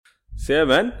So yeah,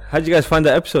 man. How'd you guys find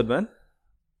that episode, man?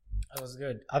 It was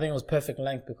good. I think it was perfect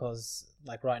length because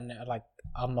like right now, like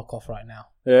I'm knock off right now.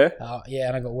 Yeah.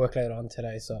 And I got work later on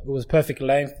today, so it was perfect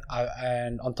length.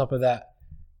 And on top of that,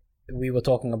 we were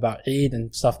talking about Eid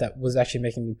and stuff that was actually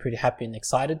making me pretty happy and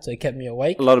excited. So it kept me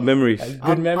awake. A lot of memories.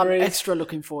 Good memories. I'm extra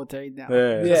looking forward to Eid now.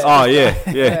 Yeah. Oh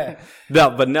yeah.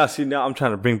 But now I'm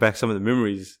trying to bring back some of the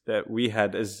memories that we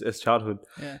had as childhood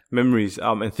memories,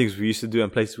 and things we used to do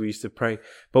and places we used to pray.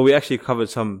 But we actually covered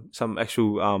some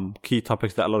actual key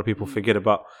topics that a lot of people forget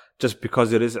about just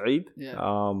because it is Eid.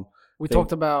 Yeah. We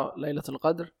talked about Laylatul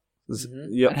Qadr.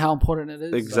 Yeah, and how important it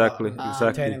is. Exactly.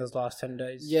 Maintaining those last 10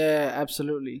 days. Yeah,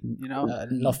 absolutely. You know,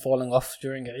 not falling off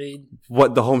during Eid.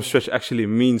 What the home stretch actually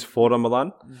means for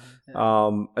Ramadan,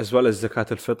 as well as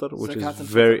Zakat al-Fitr, which is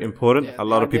very important. Yeah, a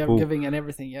lot of people giving and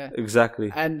everything. Yeah, exactly.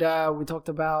 And we talked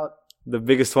about the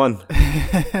biggest one,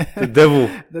 the devil.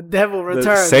 The devil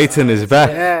returns. Satan is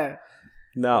back. Yeah.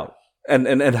 Now,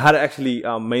 and how to actually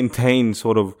maintain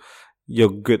sort of your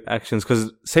good actions,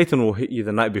 because Satan will hit you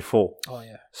the night before. Oh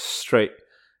yeah, straight,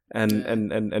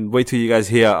 and wait till you guys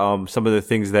hear some of the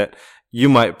things that you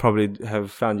might probably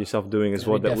have found yourself doing as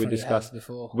well that we discussed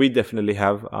before. We definitely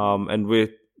have, and we're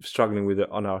struggling with it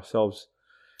on ourselves.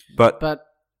 But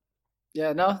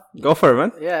yeah, no, go for it,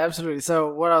 man. Yeah, absolutely.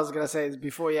 So what I was gonna say is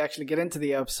before you actually get into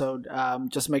the episode,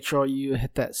 just make sure you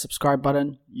hit that subscribe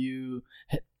button, you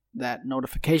hit that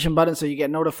notification button so you get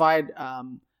notified.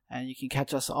 And you can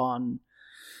catch us on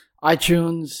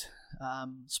iTunes,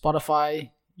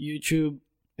 Spotify, YouTube.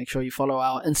 Make sure you follow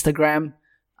our Instagram.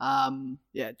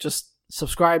 Just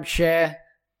subscribe, share,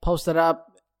 post it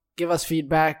up, give us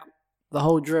feedback, the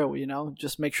whole drill, you know.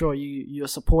 Just make sure you're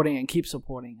supporting and keep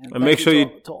supporting. And make sure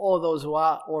to all those who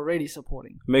are already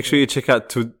supporting. Make sure you check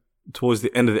out towards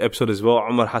the end of the episode as well.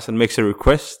 Umar Hassan makes a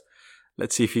request.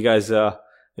 Let's see if you guys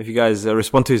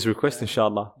respond to his request,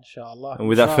 inshallah. Inshallah. And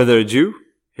without further ado,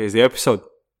 here's the episode.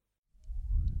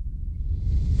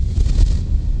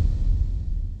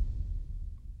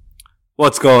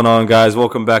 What's going on, guys?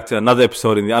 Welcome back to another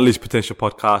episode in the Unleash Potential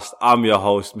podcast. I'm your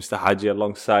host, Mr. Haji,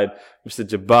 alongside Mr.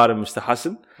 Jabbar and Mr.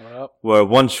 Hassan. We're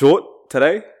one short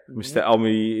today. Mr.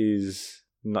 Almi is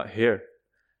not here.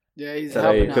 Yeah, he's today.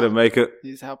 helping He couldn't make it.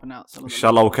 He's helping out.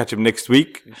 Inshallah, we'll catch him next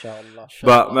week. Inshallah.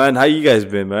 But man, how you guys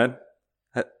been, man?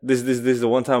 This is the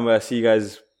one time where I see you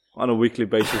guys on a weekly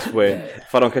basis, where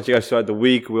if I don't catch you guys throughout the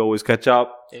week, we always catch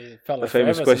up. It felt like the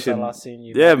famous question. Since I last seen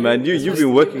you. Yeah, man, you've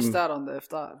been working. You missed out on the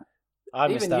iftar. I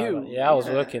missed out. Yeah, I was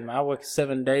working. I worked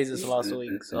 7 days this last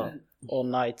week, so all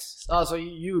nights. Oh, so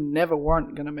you never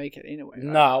weren't gonna make it anyway? Right?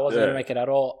 No, I wasn't gonna make it at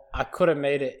all. I could have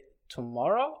made it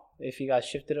tomorrow if you guys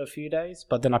shifted it a few days,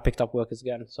 but then I picked up work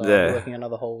again, so I'm working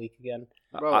another whole week again.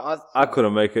 Bro, I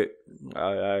couldn't make it.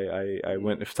 I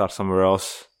went iftar somewhere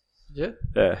else. Yeah.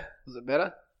 Yeah. Was it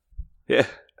better? Yeah,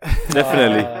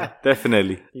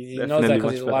 definitely. He knows that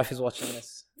because his wife is watching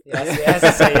this. He has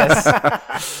to say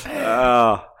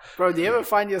yes. Bro, do you ever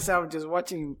find yourself just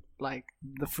watching like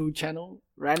the food channel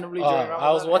randomly during Ramadan?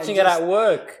 I was watching it at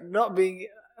work. Not being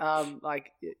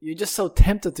like you're just so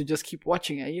tempted to just keep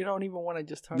watching it. You don't even want to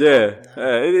just turn.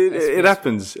 It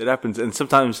happens. It happens, and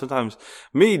sometimes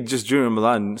me just during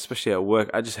Ramadan, especially at work,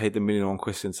 I just hate the 1,000,001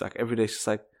 questions. Like every day, it's just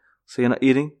like, so you're not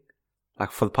eating?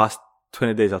 Like for the past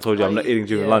 20 days, I told you I'm not eating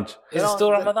during lunch. Is it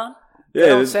still Ramadan? They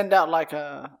don't send out like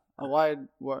a wide,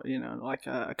 like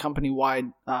a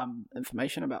company-wide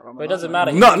information about Ramadan. But it doesn't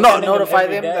matter. Not notify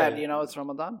them that it's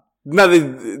Ramadan. No,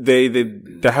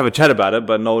 they have a chat about it,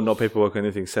 but no paperwork or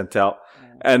anything sent out.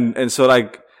 And so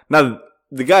like now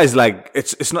the guys like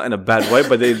it's not in a bad way,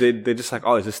 but they're just like,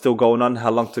 oh, is it still going on?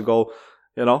 How long to go?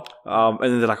 You know? And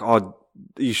then they're like, oh,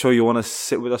 you sure you want to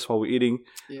sit with us while we're eating?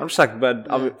 I'm just like, but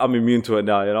I'm immune to it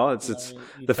now, you know? It's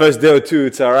the first day or two,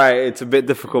 it's alright, it's a bit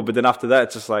difficult, but then after that,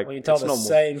 it's just like, when you tell the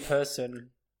same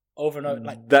person over and over,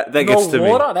 like, that no gets to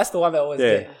water, me. that's the one that always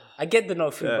get. I get the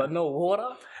no food, but no water.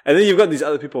 And then you've got these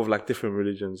other people of like different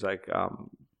religions, like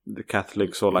the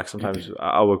Catholics, or like sometimes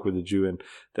I work with a Jew, and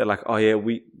they're like, oh yeah,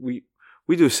 we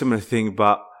do a similar thing,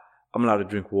 but I'm allowed to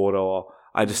drink water, or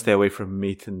I just stay away from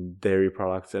meat and dairy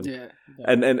products,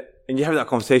 and you have that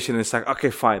conversation, and it's like, okay,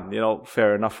 fine, you know,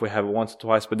 fair enough, we have it once or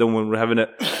twice, but then when we're having it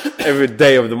every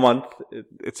day of the month,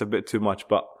 it's a bit too much.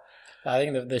 But I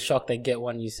think the shock they get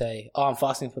when you say, oh, I'm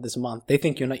fasting for this month, they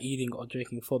think you're not eating or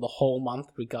drinking for the whole month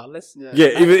regardless.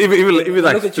 Even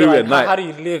like through at night. How do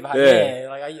you live?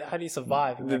 How do you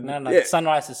survive? Like,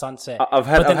 sunrise to sunset. I've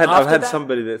had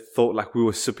somebody that thought like we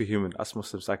were superhuman as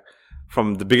Muslims, like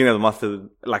from the beginning of the month to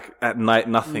like at night,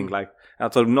 nothing. Like, and I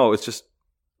told him, no, it's just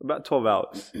about 12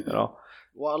 hours, you know.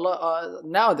 Well,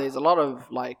 nowadays a lot of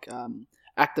like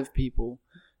active people,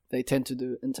 they tend to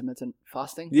do intermittent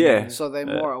fasting. Yeah. So they're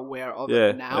more aware of Yeah,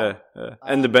 it now.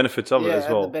 and the benefits of it as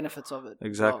and well. the benefits of it.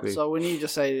 Exactly. So when you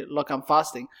just say, look, I'm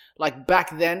fasting, like back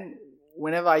then,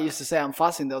 whenever I used to say I'm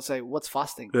fasting, they'll say, what's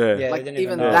fasting? Yeah. Yeah, Like they didn't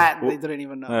even know. that, they didn't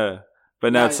even know. Yeah.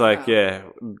 But now No, it's like, no. yeah,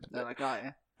 They're like, oh,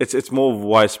 yeah. it's more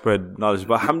widespread knowledge.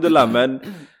 But alhamdulillah,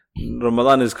 man,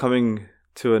 Ramadan is coming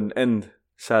to an end,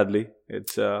 sadly.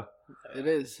 It's It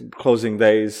is closing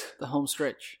days, the home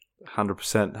stretch.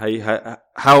 100%.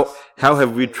 How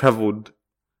have we traveled,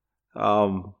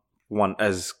 one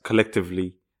as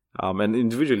collectively, and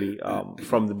individually,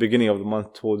 from the beginning of the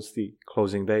month towards the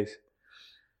closing days?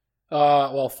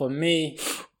 Well, for me,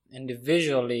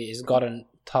 individually, it's gotten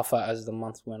tougher as the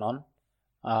month went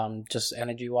on. Just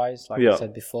energy wise, like Yeah. I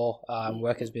said before,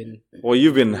 work has been Well,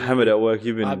 you've been hammered at work.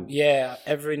 You've been yeah,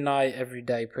 every night, every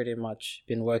day, pretty much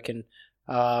been working.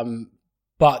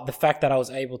 But the fact that I was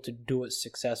able to do it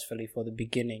successfully for the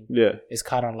beginning is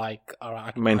kind of like, all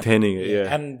right, maintaining it.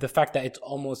 Yeah. And the fact that it's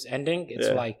almost ending, it's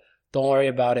Yeah. like, don't worry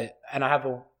about it. And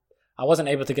I wasn't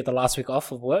able to get the last week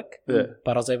off of work, Yeah.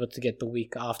 but I was able to get the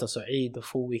week after. So Eid, the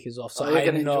full week is off. So Oh, you're I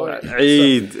gonna know. enjoy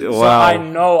it. Eid. So Wow. I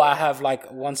know I have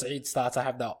like once Eid starts, I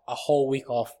have a whole week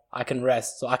off. I can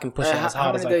rest, so I can push it as How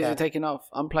hard many as I days can. you taking off?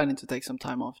 I'm planning to take some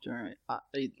time off during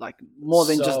Eid, like more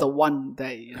than just So, the one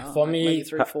day. You know, for like me, maybe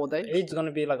 3-4 days. Eid's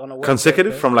gonna be like on a Wednesday,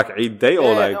 Consecutive Thursday. from like Eid day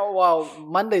or Yeah, like no, well,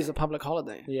 Monday's a public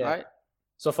holiday, Yeah. right?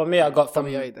 So for me, I got from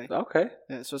WA day. okay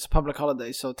Yeah, so it's a public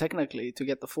holiday. So technically, to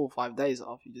get the full 5 days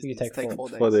off, you just You need to take take four. 4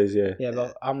 days. 4 days. Yeah. yeah,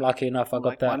 but I'm lucky enough. I I'm got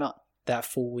like, why that not? that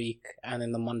full week, and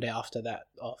then the Monday after that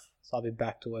off. So I'll be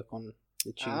back to work on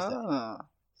the Tuesday. Ah.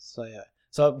 So yeah.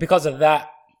 So because of that,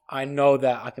 I know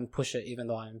that I can push it, even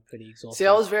though I'm pretty exhausted. See,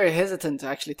 I was very hesitant to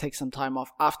actually take some time off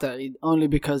after Eid, only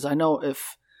because I know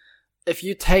if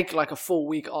you take like a full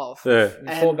week off, Yeah.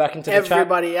 You fall back into the trap.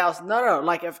 everybody else, no,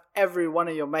 like if every one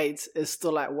of your mates is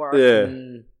still at work, Yeah.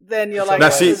 then you're So like, Now,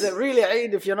 see- is it really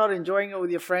Eid if you're not enjoying it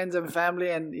with your friends and family,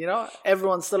 and you know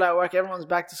everyone's still at work, everyone's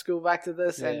back to school, back to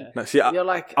this, and Yeah. Now, see, you're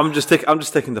like, I'm just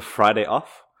taking the Friday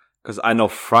off because I know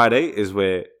Friday is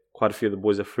where quite a few of the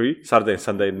boys are free. Saturday and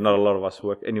Sunday, not a lot of us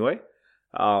work anyway.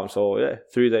 So yeah,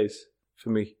 3 days for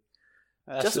me.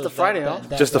 Just the Friday off?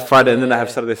 Just the Friday, and then I have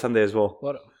Saturday, Sunday as well.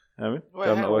 What? You know what I mean? wait,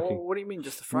 I'm not working. what do you mean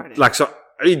just a Friday? Like so,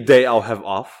 Eid day I'll have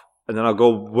off, and then I'll go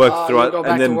work Oh, throughout, you go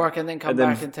back and then to work and then come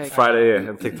back and take Friday, yeah,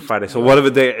 and take the Friday. So whatever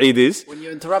day Eid is, When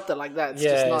you interrupt it like that, it's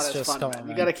Yeah, just not it's as just fun. come Man. on, You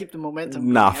man. gotta keep the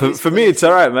momentum. nah. going, at For least me, it's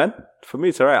alright, man. For me,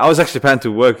 it's alright. I was actually planning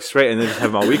to work straight and then just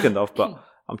have my weekend off, but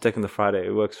I'm taking the Friday.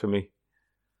 It works for me.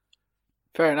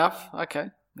 Fair enough. Okay.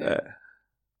 Yeah.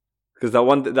 Because that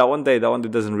one day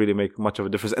doesn't really make much of a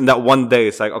difference. And that one day,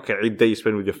 it's like, okay, Eid day you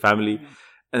spend with your family.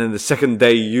 And then the second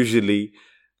day, usually,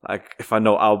 like, if I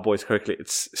know our boys correctly,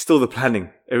 it's still the planning.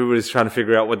 Everybody's trying to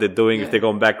figure out what they're doing, if they're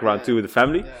going back round two with the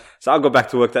family. Yeah. So I'll go back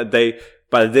to work that day.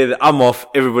 By the day that I'm off,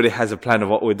 everybody has a plan of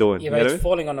what we're doing. Yeah, You but know it's what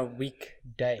falling on a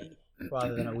weekday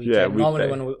rather than a weekend. Yeah, Normally,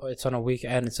 weekday. when it's on a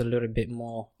weekend, it's a little bit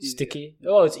more sticky.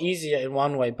 Oh, it's easier in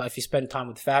one way, but if you spend time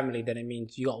with family, then it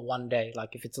means you got one day.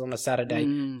 Like if it's on a Saturday,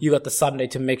 you got the Sunday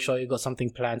to make sure you got something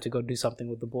planned to go do something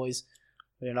with the boys.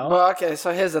 You know? But okay,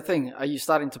 so here's the thing: are you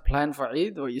starting to plan for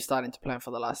Eid, or are you starting to plan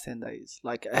for the last 10 days?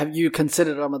 Like, have you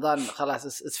considered Ramadan? Khalas,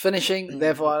 it's finishing.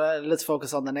 Therefore, let's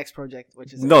focus on the next project,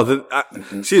 which is No,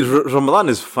 see, Ramadan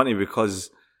is funny because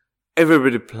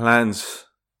everybody plans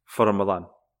for Ramadan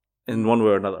in one way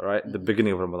or another, right? The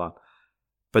beginning of Ramadan.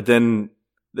 But then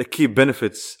the key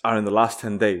benefits are in the last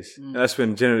 10 days. And that's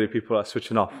when generally people are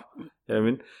switching off. You know what I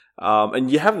mean?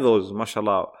 And you have those,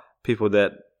 mashallah, people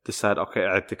that decide, okay,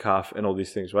 i'tikaf and all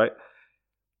these things, right?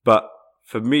 But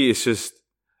for me, it's just,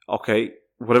 okay,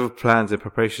 whatever plans and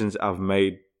preparations I've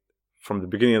made from the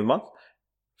beginning of the month,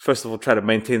 first of all, try to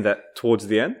maintain that towards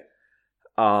the end.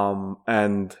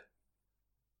 And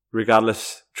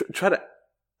regardless, try to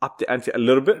up the ante a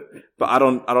little bit, but I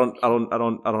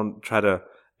don't try to,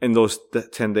 in those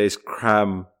 10 days,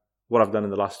 cram what I've done in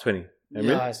the last 20. You know what I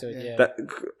mean? I see, yeah. That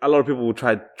a lot of people will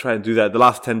try and do that. The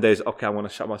last 10 days, okay, I'm going to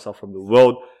shut myself from the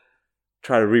world,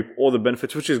 try to reap all the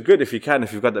benefits, which is good if you can,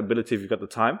 if you've got the ability, if you've got the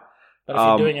time. But if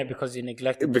you're doing it because you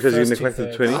neglected the Because you first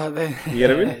neglected 2/3. 20. You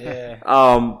get what I mean?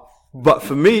 Yeah. But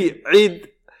for me,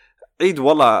 Eid,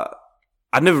 wallah,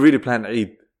 I never really planned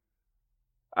Eid.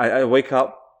 I wake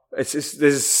up, there's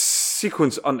a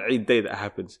sequence on Eid day that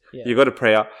happens. Yeah. You go to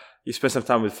prayer, you spend some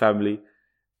time with family,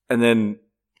 and then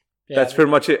Yeah, that's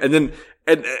pretty much it. And then,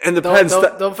 and the plans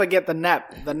don't forget the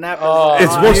nap. The nap. Oh, is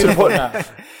It's most important.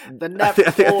 The nap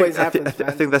always happens.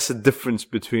 I think that's the difference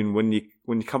between when you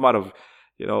come out of,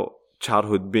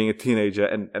 childhood, being a teenager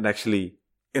and actually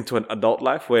into an adult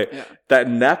life where that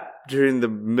nap during the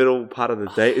middle part of the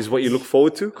day is what you look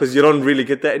forward to because you don't really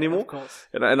get that anymore. Of course.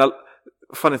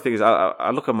 Funny thing is, I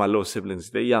look at my little siblings.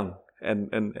 They're young, and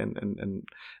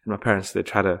my parents, they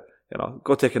try to,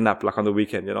 go take a nap like on the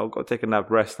weekend. Go take a nap,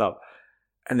 rest up,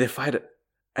 and they fight it.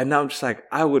 And now I'm just like,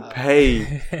 I would pay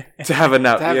to have a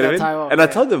nap. To have you know that what I time mean? off, And I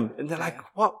yeah. told them, and they're like,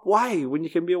 "What? Why? When you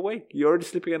can be awake, you're already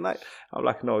sleeping at night." I'm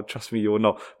like, "No, trust me, you will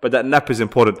know." But that nap is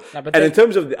important. No, but And they- in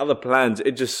terms of the other plans,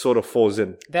 it just sort of falls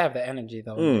in. They have the energy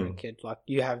though when you're a kid. Like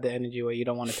you have the energy where you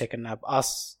don't want to take a nap.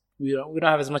 Us, we don't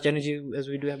have as much energy as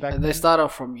we do back And they then. start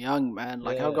off from young, man.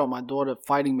 Like Yeah. I've got my daughter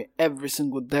fighting me every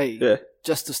single day Yeah,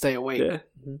 just to stay awake. yeah,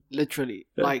 Literally.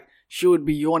 Yeah. Like she would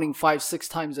be yawning 5-6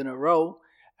 times in a row.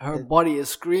 Her body is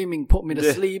screaming, put me to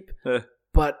Yeah. sleep. yeah.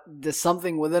 But there's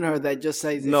something within her that just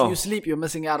says, if No. you sleep, you're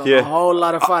missing out on Yeah. a whole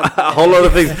lot of fun. A whole lot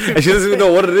of things, and she doesn't even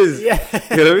know what it is. Yeah.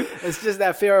 You know what I mean? It's just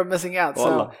that fear of missing out.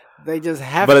 Wallah. So they just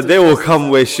have But to. a day will stress come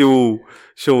themselves. where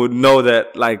she'll know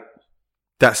that like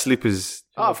that sleep is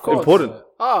Oh, of course. important.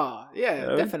 Oh, yeah,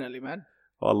 Yeah. definitely, man.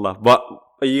 Allah. But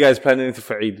are you guys planning anything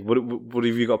for Eid? What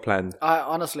have you got planned?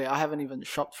 Honestly, I haven't even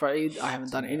shopped for Eid. I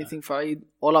haven't done anything for Eid.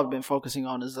 All I've been focusing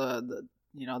on is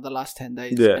the last 10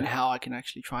 days Yeah. and how I can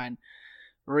actually try and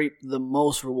reap the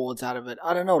most rewards out of it.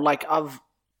 I don't know, like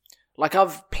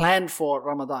I've planned for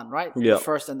Ramadan, right? Yeah. The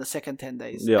first and the second 10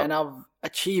 days. Yeah. And I've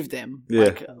achieved them Yeah.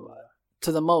 like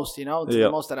to the most, to Yeah.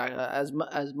 the most that I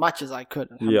as much as I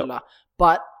could, alhamdulillah.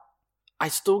 But I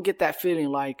still get that feeling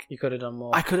like You could have done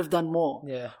more. I could have done more.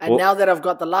 Yeah. And Well, now that I've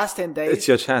got the last 10 days, It's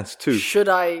your chance too. should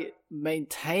I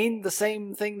maintain the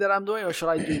same thing that I'm doing or should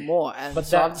I do more? And But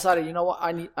so that- I've decided, you know what,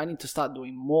 I need to start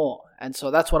doing more. And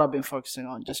so that's what I've been focusing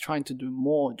on, just trying to do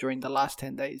more during the last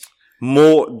 10 days.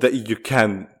 More that you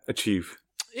can achieve.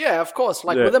 Yeah, of course,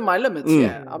 like Yeah. within my limits. Mm.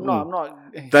 Yeah, I'm not.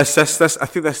 That's I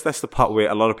think that's the part where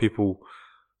a lot of people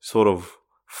sort of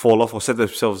fall off or set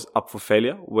themselves up for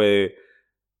failure, where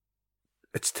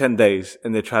it's 10 days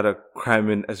and they try to cram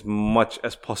in as much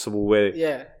as possible, where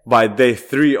Yeah, by day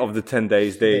 3 of the 10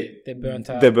 days They burnt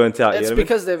out. they're burnt out. it's you know what I mean?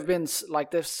 because they've been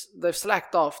like they've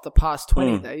slacked off the past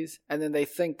 20 Mm. days, and then they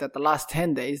think that the last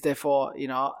 10 days, therefore,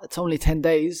 it's only 10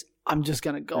 days. I'm just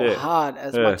gonna go Yeah. hard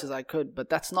as Yeah. much as I could, but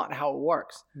that's not how it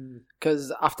works. Mm.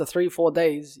 Because after 3-4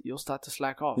 days, you'll start to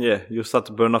slack off. Yeah, you'll start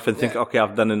to burn off and think, Yeah. okay,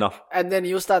 I've done enough. And then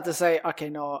you'll start to say, okay,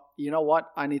 no, you know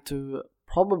what? I need to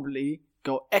probably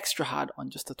go extra hard on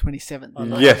just the 27th. On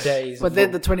Yes. days But of-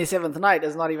 then the 27th night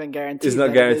is not even guaranteed. It's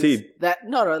not that it is- guaranteed.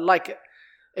 No, like,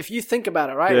 if you think about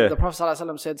it, right? Yeah. The Prophet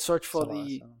ﷺ said, search for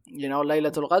the,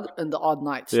 Laylatul Qadr in the odd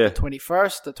nights. Yeah. The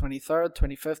 21st, the 23rd,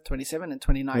 25th, 27th, and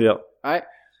 29th. Yeah. Right?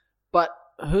 But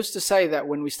who's to say that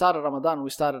when we started Ramadan, we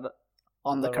started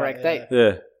on the the correct right, day?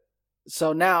 Yeah.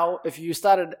 So now, if you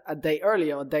started a day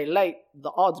early or a day late,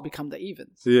 the odds become the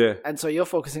evens. Yeah. And so you're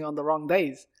focusing on the wrong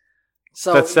days.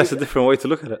 So That's a different way to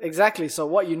look at it. exactly. So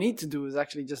what you need to do is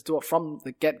actually just do it from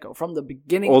the get-go, from the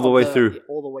beginning, All the of way through.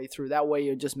 all the way through. That way,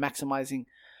 you're just maximizing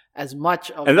as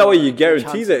much of. And that way you your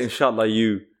guarantee that, chances. inshallah,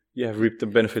 you have reaped the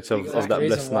benefits of Exactly. that the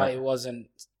reason blessed why night. it wasn't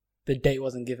the date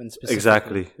wasn't given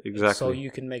specifically. Exactly. So you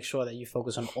can make sure that you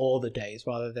focus on all the days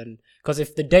rather than because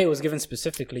if the date was given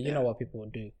specifically, you know what people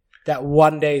would do. That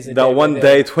one day is a that day one where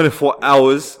day, 24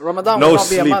 hours, Ramadan no will not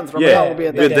be sleep. a month. Ramadan Yeah, will be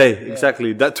a be a day. day. Yeah.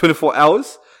 Exactly. That 24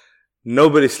 hours,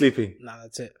 nobody's sleeping. Nah,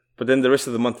 that's it. But then the rest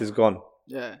of the month is gone.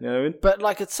 Yeah. You know what I mean? But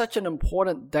like, it's such an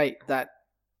important date that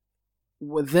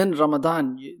within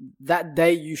Ramadan, that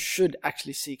day you should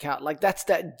actually seek out. Like, that's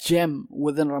that gem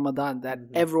within Ramadan that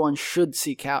everyone should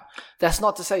seek out. That's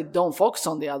not to say don't focus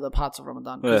on the other parts of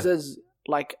Ramadan, because Yeah. there's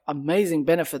like amazing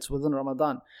benefits within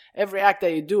Ramadan. Every act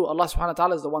that you do, Allah subhanahu wa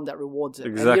ta'ala is the one that rewards it.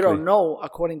 And Exactly. you don't know,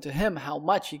 according to Him, how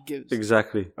much He gives.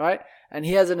 Exactly. Right? And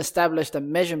He hasn't established a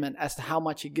measurement as to how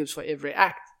much He gives for every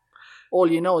act. All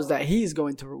you know is that He's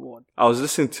going to reward. I was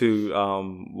listening to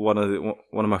one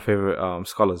of my favorite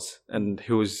scholars, and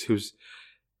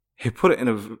he put it in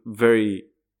a very,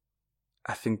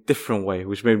 I think, different way,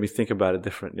 which made me think about it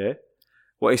different. Yeah,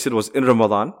 what he said was, in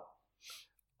Ramadan,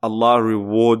 Allah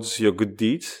rewards your good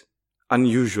deeds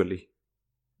unusually.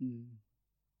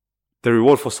 The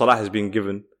reward for Salah has been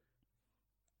given,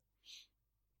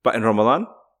 but in Ramadan,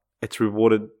 it's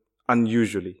rewarded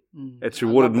unusually. It's I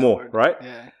rewarded love that more, word. right?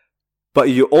 Yeah. But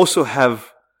you also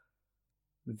have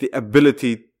the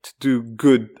ability to do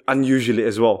good unusually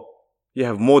as well. You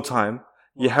have more time.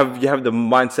 You have the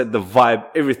mindset, the vibe,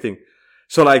 everything.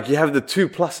 So like you have the two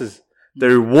pluses, the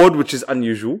reward, which is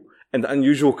unusual, and the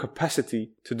unusual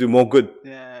capacity to do more good.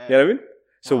 Yeah. You know what I mean?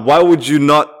 So why would you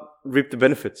not reap the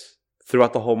benefits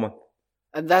throughout the whole month?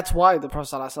 And that's why the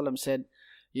Prophet ﷺ said,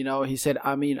 he said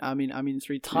Ameen, Ameen, Ameen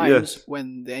 3 times Yes.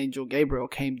 when the angel Gabriel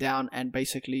came down and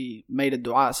basically made a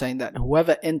dua saying that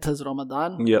whoever enters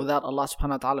Ramadan Yep. without Allah subhanahu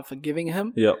wa ta'ala forgiving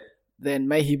him, Yeah. then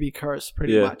may he be cursed,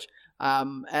 pretty Yeah. much.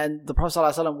 And the Prophet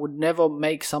ﷺ would never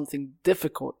make something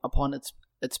difficult upon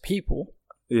its people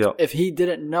Yeah. if he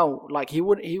didn't know. Like he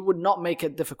would not make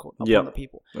it difficult upon Yeah. the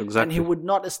people. Exactly. And he would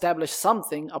not establish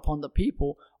something upon the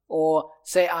people or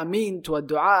say Ameen to a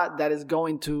dua that is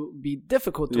going to be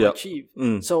difficult to Yeah. achieve.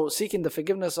 Mm. So seeking the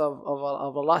forgiveness of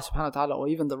Allah subhanahu wa ta'ala, or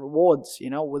even the rewards,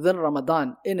 within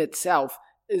Ramadan in itself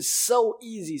is so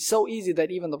easy that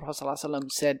even the Prophet ﷺ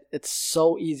said it's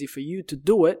so easy for you to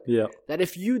do it Yeah. that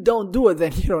if you don't do it,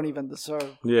 then you don't even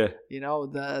deserve, Yeah.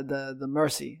 the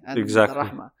mercy and Exactly. the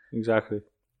rahmah. Exactly.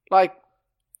 Like,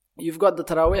 you've got the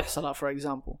Taraweeh Salah, for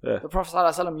example. Yeah. The Prophet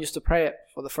ﷺ used to pray it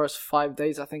for the first 5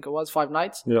 days, I think it was, 5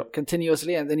 nights, Yeah.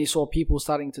 continuously, and then he saw people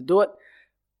starting to do it.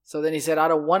 So then he said, I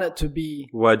don't want it to be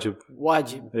Wajib.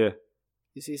 wajib. Yeah.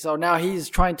 You see, so now he's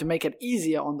trying to make it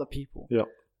easier on the people. Yeah.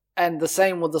 And the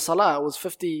same with the Salah. It was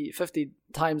 50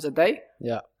 times a day,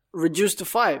 Yeah. reduced to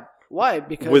 5. Why?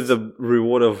 Because With the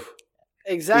reward of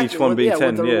exactly each one being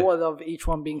 10, with the yeah. reward of each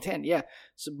one being 10, yeah.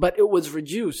 So, but it was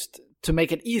reduced to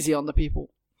make it easy on the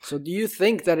people. So do you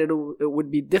think that it would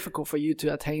be difficult for you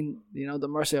to attain, the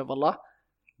mercy of Allah?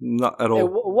 not at It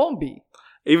all. won't be.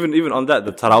 Even on that,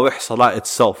 the Taraweeh Salah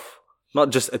itself, not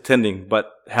just attending,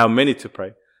 but how many to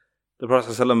pray. The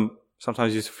Prophet ﷺ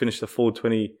sometimes used to finish the full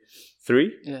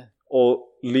 23 Yeah. or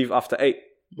leave after 8,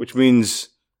 which means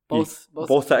Both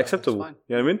both are acceptable. fine.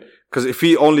 You know what I mean? Because if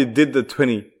he only did the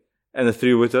 20 and the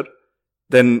 3 witr,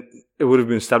 then it would have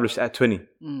been established at 20.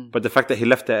 Mm. But the fact that he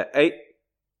left it at 8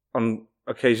 on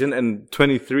occasion and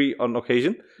 23 on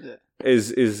occasion Yeah.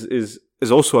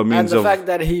 is also a And means the of fact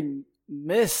that he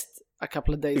missed a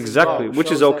couple of days as Exactly, well which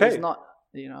is shows that okay. It's not,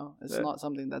 it's Yeah. not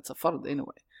something that's a fard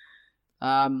anyway.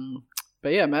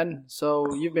 But yeah, man.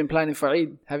 So you've been planning for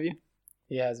Eid, have you?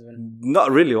 He has been. not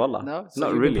really, wallah. No. So not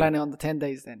you've really. been planning on the 10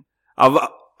 days then.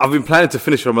 I've been planning to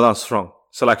finish Ramadan strong.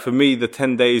 So like for me, the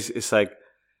 10 days is like,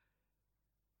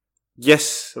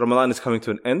 yes, Ramadan is coming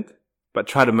to an end, but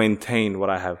try to maintain what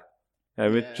I have. You know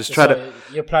what I mean? Yeah. Just try So to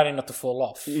you're planning not to fall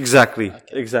off. exactly.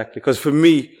 Because for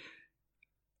me,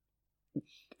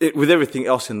 with everything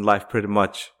else in life, pretty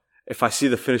much, if I see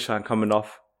the finish line coming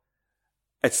off,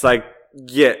 it's like,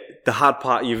 yeah, the hard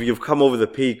part, you've come over the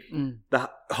peak, the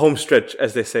home stretch,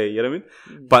 as they say, you know what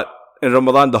I mean? But in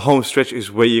Ramadan, the home stretch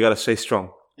is where you gotta stay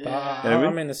strong. But You know what I I'm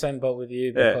mean? in the same boat with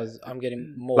you Yeah. because I'm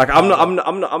getting more. Like I'm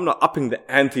not upping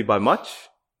the ante by much.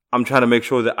 I'm trying to make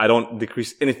sure that I don't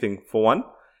decrease anything for one,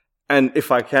 and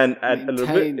if I can add a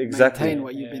little bit, exactly, Maintain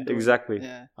what you've been doing. exactly.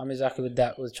 Yeah. I'm exactly with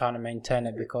that. Was trying to maintain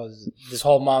it because this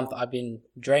whole month I've been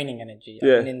draining energy.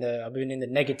 Yeah. I've been in the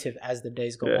negative as the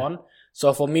days go Yeah. on.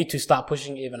 So for me to start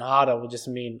pushing even harder would just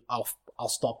mean I'll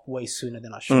stop way sooner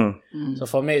than I should. Mm. So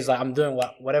for me, it's like I'm doing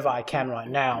whatever I can right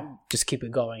now. Just keep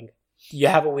it going. You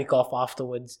have a week off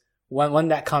afterwards. When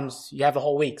that comes, you have a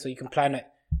whole week, so you can plan it.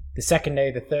 The second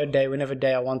day, the third day, whenever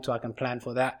day I want to, I can plan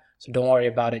for that. So don't worry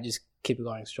about it. Just keep it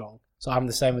going strong. So I'm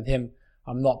the same with him.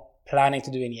 I'm not planning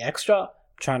to do any extra.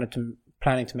 Planning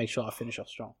to make sure I finish off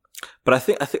strong. But I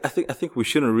think we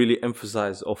shouldn't really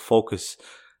emphasize or focus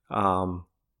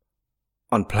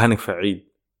on planning for Eid.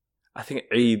 I think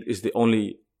Eid is the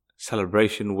only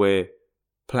celebration where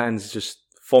plans just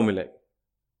formulate.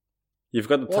 You've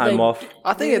got the Well, time they- off.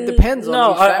 I think it depends on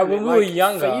No, each family. when we were Like,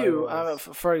 younger, for you, it was-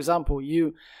 for example,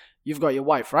 you've got your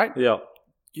wife, right? Yeah,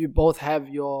 You both have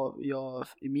your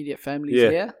immediate families Yeah.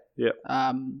 here.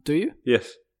 yeah, Do you?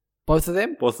 yes. Both of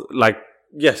them? Both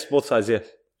both sides, yes.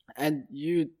 And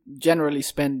you generally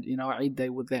spend, Eid day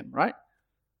with them, right?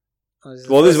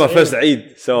 Well, this is my first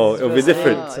Eid, so it'll be first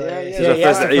different. Eid, so yeah, This yeah. is my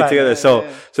first Eid together. So,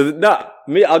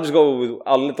 yeah. I'll just go with.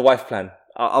 I'll let the wife plan.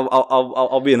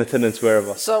 I'll be in attendance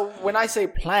wherever. So when I say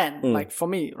plan, like for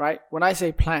me, right? When I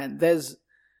say plan, there's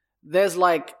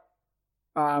like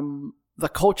the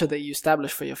culture that you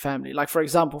establish for your family. Like for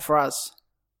example, for us,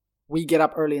 we get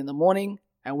up early in the morning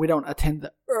and we don't attend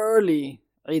the early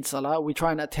Eid Salah. We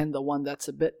try and attend the one that's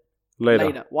a bit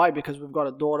later. Why? Because we've got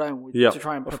a daughter and we Yeah, to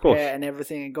try and of prepare course. and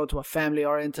everything and go to a family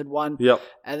oriented one. Yep.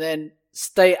 And then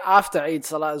stay after Eid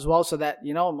Salah as well, so that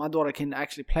my daughter can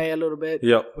actually play a little bit.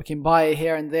 Yep. We can buy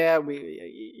here and there. We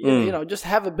just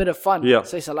have a bit of fun. Yeah.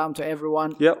 Say salam to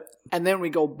everyone. Yep. And then we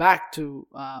go back to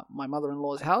my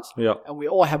mother-in-law's house. Yep. And we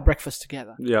all have breakfast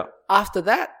together. Yeah. After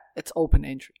that, it's open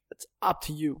entry. It's up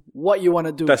to you what you want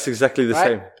to do. That's exactly the right?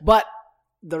 same. But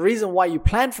the reason why you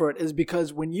plan for it is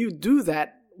because when you do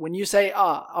that, when you say,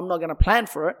 I'm not going to plan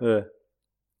for it, Yeah.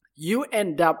 you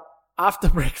end up after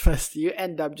breakfast, you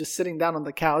end up just sitting down on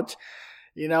the couch,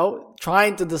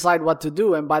 trying to decide what to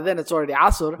do. And by then it's already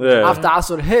Asr. Yeah. After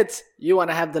Asr hits, you want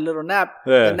to have the little nap.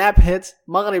 Yeah. The nap hits,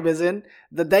 Maghrib is in,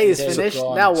 the day is Day's finished.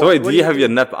 gone. Now what? So wait, What do you have your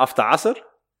nap after Asr?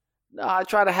 No, I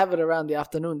try to have it around the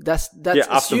afternoon. That's Yeah,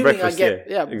 after assuming breakfast, I get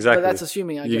yeah, exactly. But that's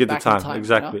assuming I You get get the back time. in time.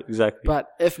 Exactly, exactly. But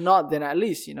if not, then at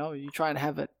least you try and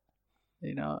have it.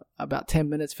 About 10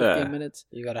 minutes, 15 Yeah. minutes.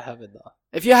 You gotta have it though.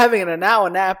 If you're having an hour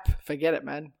nap, forget it,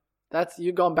 man. That's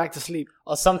you going back to sleep.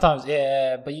 Or sometimes,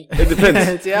 yeah, but you, It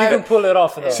depends. you can pull it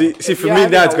off though. See, for you're me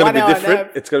having now a it's gonna be 1 hour different.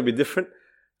 nap- It's gonna be different.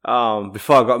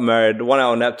 Before I got married, 1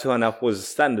 hour nap, 2 hour nap was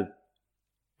standard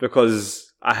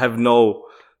because I have no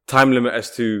time limit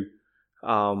as to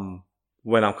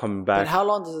when I'm coming back. But how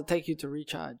long does it take you to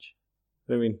recharge?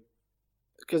 I mean,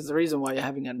 Because the reason why you're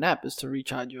having a nap is to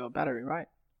recharge your battery, right?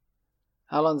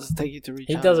 How long does it take you to recharge?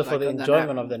 he does it for like, the on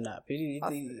enjoyment nap? of the nap.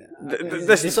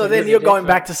 So then you're going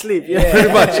back to sleep. Yeah, pretty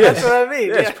much, yes. That's what I mean.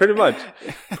 yes, yeah. pretty much,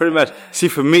 pretty much. See,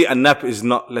 for me, a nap is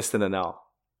not less than an hour.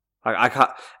 Like I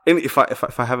can't.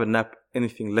 If I have a nap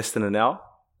anything less than an hour,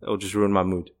 it'll just ruin my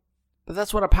mood. But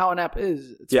that's what a power nap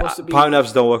is. It's Yeah, supposed to be power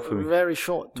naps don't work for me. very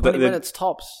short, 20 The- minutes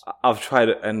tops. I've tried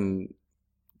it, and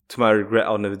to my regret,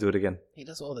 I'll never do it again. He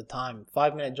does it all the time.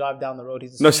 5-minute drive down the road.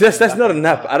 He's No, see, that's not a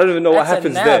nap. I don't even know what That's a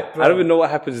happens nap, there. bro. I don't even know what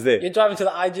happens there. You're driving to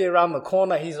the IG around the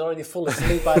corner. He's already full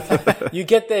asleep by the time you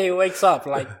get there. He wakes up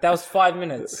like that was 5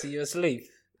 minutes. You're asleep.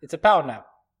 It's a power nap.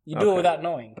 You do it Okay. without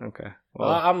knowing. Okay. Well,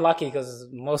 Well, I'm lucky because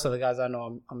most of the guys I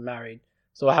know, I'm married.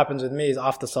 So what happens with me is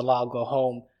after Salah, I'll go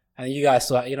home, and you guys,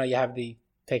 you have the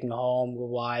taking home with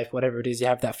wife, whatever it is. You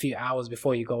have that few hours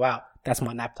before you go out. That's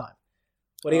my nap time.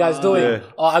 What are you guys doing? Yeah.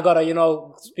 Oh, I gotta,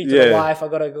 speak to the Yeah. wife. I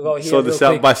gotta go here. Sort this real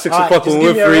out quick. by 6 All o'clock just when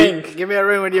give we're me a free. ring. Give me a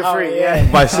ring when you're Oh, free. yeah.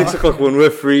 Yeah. by 6 o'clock when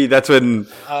we're free, that's when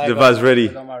I the got- vase ready.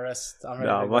 I got my rest. I'm ready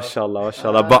No, to go. mashallah,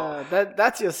 mashallah. But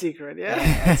That's your secret, yeah.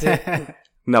 That's it.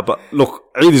 no, but look,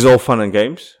 Eid is all fun and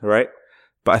games, right?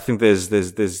 But I think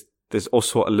there's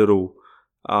also a little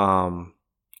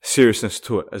seriousness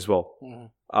to it as well.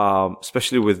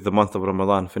 Especially with the month of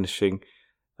Ramadan finishing.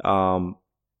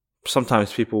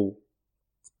 Sometimes people,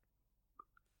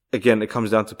 again, it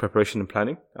comes down to preparation and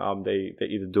planning. They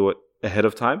either do it ahead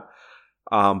of time,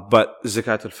 but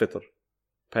Zakat al-Fitr,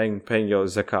 paying your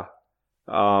zakah.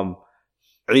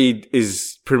 Eid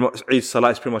is pretty much, Eid Salah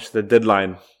is pretty much the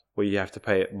deadline where you have to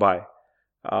pay it by.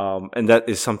 And that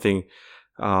is something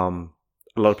a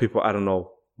lot of people, I don't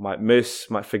know, might miss,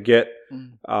 might forget,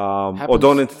 or Happens.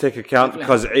 don't need to take account Definitely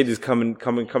because Eid is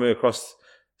coming across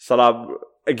Salah.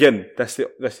 Again, that's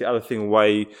the other thing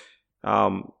why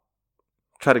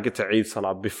try to get to Eid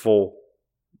Salah before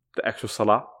the actual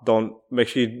Salah. Don't make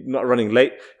sure you're not running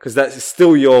late because that's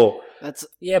still your. That's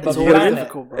Yeah, but it's You know what I always mean?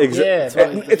 difficult, bro.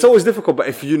 Yeah, It's always difficult, but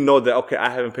if you know that, okay, I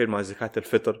haven't paid my Zakat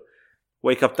al-Fitr,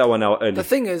 wake up that 1 hour early. The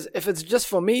thing is, if it's just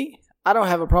for me, I don't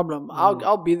have a problem.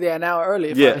 I'll be there an hour early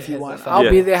if Yeah. you want. Yes, I'll yeah.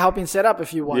 be there helping set up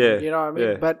if you want. Yeah, You know what I mean?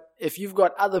 yeah. But if you've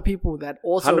got other people that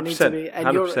also need to 100%, be, and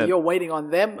 100%. you're waiting on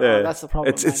them, Yeah. that's the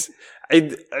problem. It's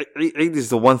Eid is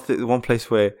the one place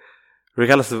where,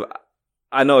 regardless of,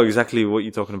 I know exactly what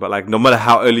you're talking about. Like, no matter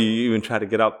how early you even try to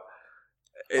get up,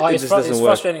 it it's just doesn't work.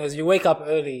 frustrating because you wake up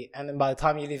early and then by the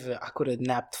time you leave, I could have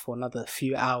napped for another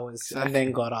few hours and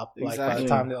then got up. Like by Exactly. the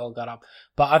time they all got up,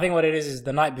 but I think what it is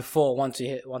the night before. Once you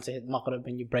hit Maghrib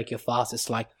and you break your fast, it's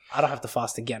like I don't have to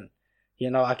fast again.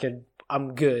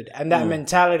 I'm good. And that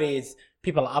mentality is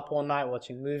people are up all night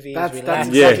watching movies, That's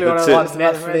relaxing, exactly what that's I it. was watch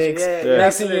about to mention. Netflix. Yeah.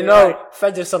 Next thing you know,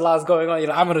 Fajr Salah is going on. You're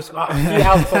like, I'm gonna a few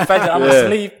hours before Fajr, I'm gonna Yeah.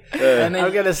 sleep, Yeah. and then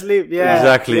I'm gonna sleep. Yeah,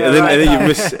 Exactly, Yeah, and then right. you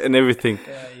miss and everything.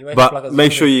 you wake up like a But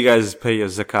make zombie. sure you guys pay your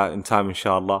zakat in time,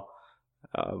 inshallah.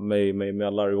 May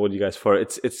Allah reward you guys for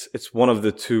it. It's one of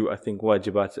the two, I think,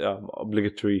 wajibat,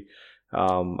 obligatory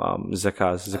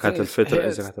zakats, I zakat think it's- al-fitr here and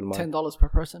it's zakat al-mal. $10 per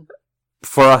person.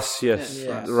 For us, yes,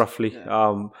 Yeah. roughly.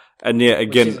 Yeah. And yeah, Which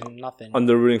again, isn't nothing. on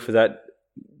the ruling for that,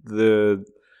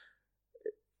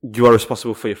 you are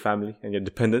responsible for your family and your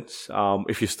dependents.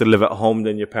 If you still live at home,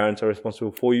 then your parents are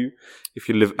responsible for you. If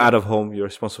you live out of home, you're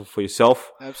responsible for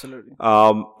yourself. Absolutely.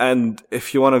 And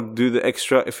if you want to do the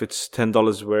extra, if it's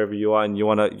 $10 wherever you are, and you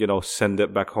want to, send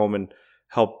it back home and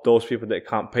help those people that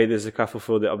can't pay their zakah,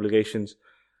 fulfill their obligations,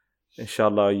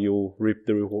 inshallah, you'll reap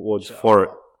the rewards for it.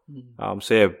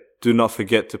 So yeah, do not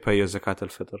forget to pay your zakat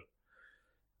al-fitr.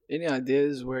 Any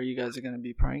ideas where you guys are gonna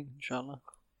be praying? Inshallah.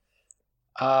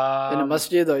 In a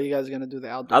masjid, or you guys are gonna do the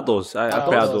outdoor? Outdoors. I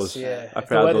pray outdoors. Yeah. I If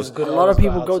pray the weather's outdoors. good, A lot of always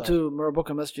people go outside. to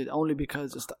Murabuka Masjid only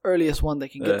because it's the earliest one they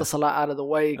can get the salah out of the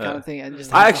way, kind of thing, and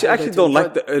just. I have the whole day actually to don't enjoy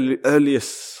like the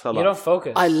earliest salah. You don't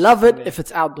focus. I love it if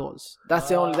it's outdoors. That's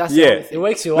the only. That's the Yeah. only It thing.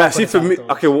 wakes you Nah, up. see, for me,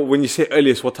 okay, when you say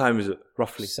earliest, what time is it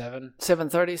roughly? 7.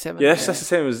 7:30, 7. Yeah, that's the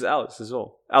same as ours as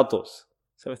well. Outdoors,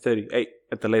 7:30, 8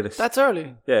 at the latest. That's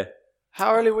early. Yeah.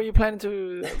 How early were you planning to?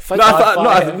 No,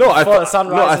 I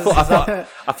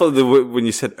thought that when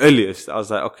you said earliest, I was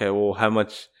like, okay, well, how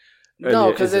much? No,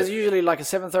 earlier because is there's it? usually like a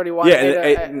 7:31.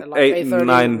 Yeah, like 8,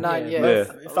 9, 9. Yeah, yeah.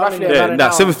 roughly Yeah, about an now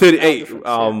hour. 7:38. difference,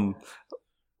 yeah.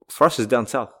 For us, is down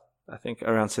south. I think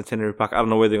around Centenary Park. I don't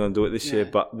know where they're gonna do it this year,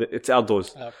 but it's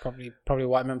outdoors. Probably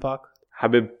Whiteman Park.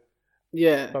 Habib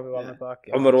Yeah. Probably Whiteman Park.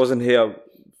 Yeah. Umar wasn't here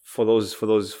for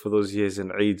those years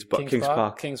in Eid, but Kings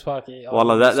Park. Kings Park. Yeah.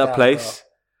 Wallah, that place.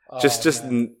 Just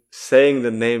man. saying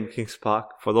the name Kings Park,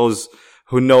 for those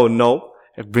who know,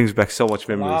 it brings back so much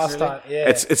memories. Last time, yeah.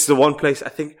 It's the one place I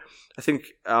think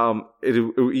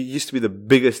it used to be the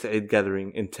biggest Eid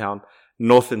gathering in town,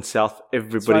 north and south.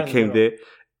 Everybody came there.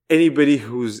 Anybody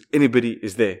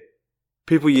is there.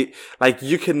 People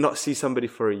you cannot see somebody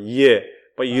for a year,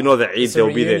 but you know that Eid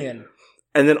they'll be there.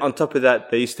 And then on top of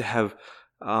that, they used to have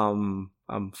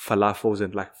falafels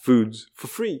and like foods for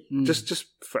free, just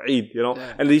for Eid, you know.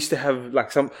 Yeah. And they used to have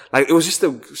it was just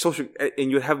a social,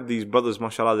 and you'd have these brothers,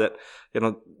 mashallah, that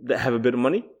that have a bit of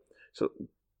money. So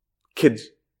kids,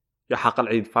 ya haq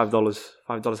al-Eid, $5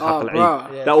 haq al-Eid.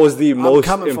 bro. That was the most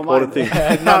coming for important mine.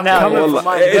 thing. Not now. Wallah,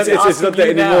 it's not that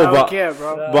anymore, I don't care,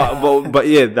 bro. but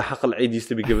yeah, the haq al-Eid used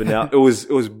to be given out. It was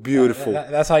beautiful.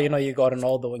 That's how you know you gotten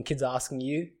older, when kids are asking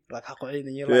you like Haqq al-Eid,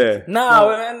 and you're Yeah. like, nah,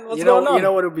 man, what's You know, going on? you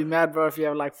know what would be mad, bro, if you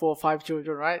have like 4 or 5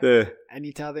 children, right? Yeah. And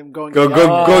you tell them go and Go get it.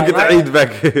 get the right? Eid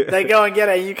back. They go and get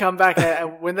it, and you come back,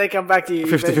 and when they come back to you,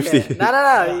 50-50.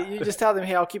 No. You just tell them,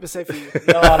 "Here, I'll keep it safe for you."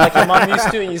 No, like your mom used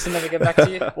to, and you used to never get back to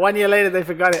you. 1 year later, they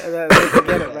forgot it. They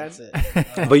forget it, man. That's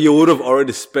it. But you would have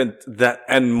already spent that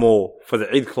and more for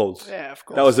the Eid clothes. Yeah, of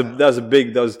course. That was a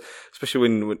big, especially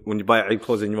when you buy Eid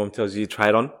clothes and your mom tells you try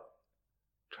it on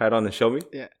and show me.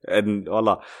 Yeah. And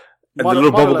wallah. And Model-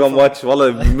 the little model bubblegum it watch,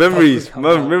 wallah, memories,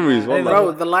 Bubblegum watch. memories, Hey, wallah.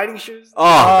 bro, the lighting shoes. Oh,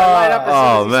 Light up as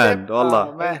soon as you man, step. wallah.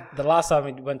 Oh, man. The last time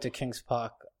we went to Kings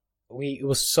Park, it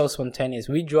was so spontaneous.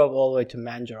 We drove all the way to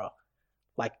Mandurah.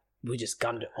 Like, we just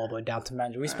gunned it all the way down to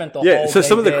Mandurah. We spent the Yeah, whole so day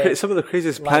some of there. the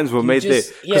craziest Like, plans were you made just-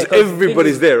 there yeah, because 'cause the thing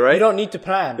everybody's is, there, right? You don't need to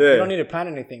plan. Yeah. You don't need to plan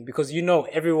anything because you know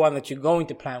everyone that you're going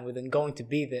to plan with and going to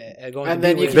be there. And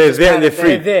then you can They're just there and plan they're it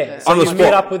free. They're there. So On the you spot.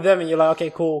 meet up with them and you're like, okay,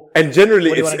 cool. And generally,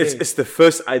 What do you wanna do? it's the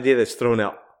first idea that's thrown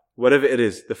out, whatever it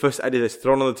is, the first idea that's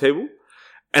thrown on the table,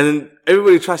 and then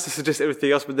everybody tries to suggest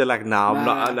everything else, but they're like, nah, I'm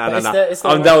not, But nah. it's the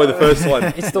I'm one- down with the first one.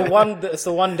 It's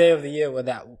the one day of the year where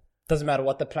that doesn't matter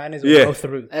what the plan is, we'll Yeah. go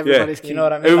through. Everybody's You keen. know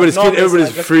what I mean? Everybody's Like, keen, normally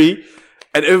it's everybody's like, free,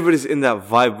 and everybody's in that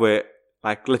vibe where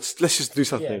like let's just do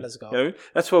something. Yeah, let's go. You know what I mean?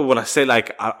 That's why when I say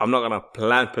like I'm not gonna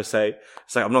plan per se,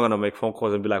 it's like I'm not gonna make phone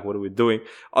calls and be like, what are we doing?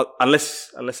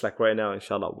 Unless like right now,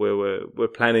 inshallah, we're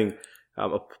planning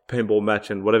a paintball match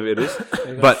and whatever it is.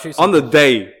 But shoot on the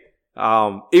day,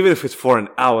 even if it's for an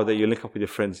hour that you link up with your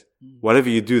friends, whatever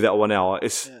you do that 1 hour,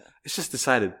 it's just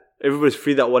decided. Everybody's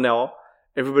free that 1 hour.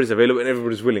 Everybody's available and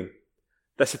everybody's willing.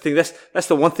 That's the thing. That's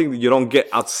the one thing that you don't get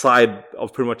outside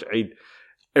of pretty much Eid.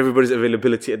 Everybody's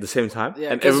availability at the same time,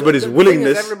 Yeah, and 'cause everybody's the thing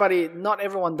willingness. is not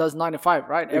everyone does 9 to 5,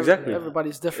 right? Exactly.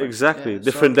 Everybody's different. Exactly. Yeah,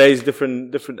 Different so- days,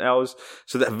 different hours.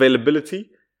 So the availability,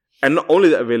 and not only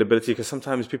the availability, because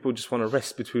sometimes people just want to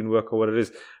rest between work or what it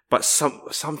is, but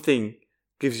something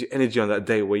gives you energy on that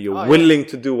day where you're willing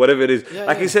to do whatever it is. Yeah,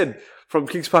 like yeah. you said, from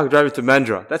Kings Park driving to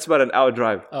Mandurah, that's about an hour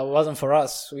drive. It wasn't for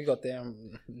us. We got there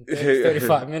in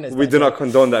 35 minutes. We do not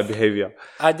condone that behavior.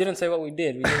 I didn't say what we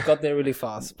did. We just got there really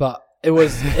fast. But it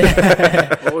was...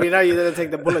 Well, we know you didn't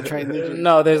take the bullet train, did you?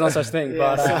 No, there's no such thing.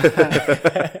 Yeah,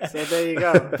 But so there you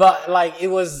go. but like it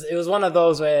was one of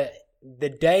those where the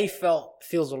day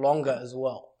feels longer as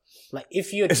well. Like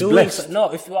if you're doing blessed.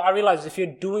 I realize if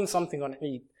you're doing something on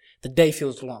Eid, the day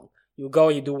feels long. You go,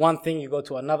 you do one thing, you go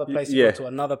to another place, you Yeah. go to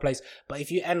another place. But if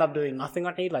you end up doing nothing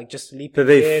on Eid, like just sleeping,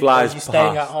 The day in bed, flies or you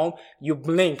staying past. at home, you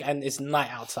blink and it's night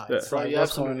outside. Yeah. It's Bro, like, you're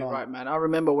what's absolutely going on? right, man. I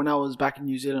remember when I was back in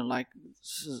New Zealand, like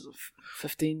this is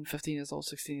 15 years old,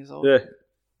 16 years old. Yeah.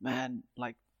 Man,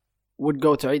 like would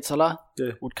go to Eid Salah,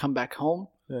 Yeah. would come back home,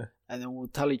 Yeah. and then we'll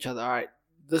tell each other, all right,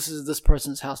 this is this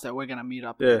person's house that we're gonna meet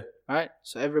up. Yeah. Right?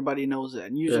 So everybody knows it.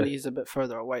 And usually Yeah. he's a bit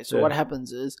further away. So Yeah. what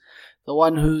happens is the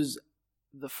one who's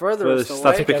the furthest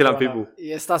Starts away picking up everyone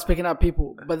people. starts picking up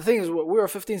people. But the thing is, we were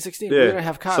 15, 16. We Yeah. didn't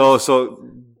have cars. So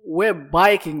we're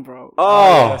biking, bro.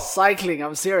 Oh. Cycling.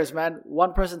 I'm serious, man.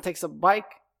 One person takes a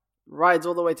bike, rides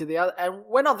all the way to the other, and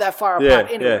we're not that far Yeah,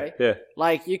 apart anyway. yeah.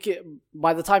 Like you can,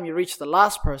 by the time you reach the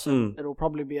last person, it'll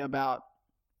probably be about,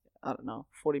 I don't know,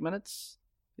 40 minutes.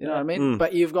 You know what I mean?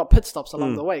 But you've got pit stops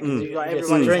along the way because you've got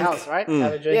everybody's drink. house, right?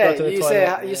 Have a drink, Yeah, go to the you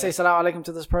toilet. say Salaam Alaikum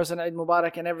to this person, Eid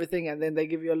Mubarak and everything, and then they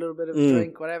give you a little bit of a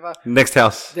drink, whatever. Next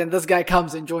house. Then this guy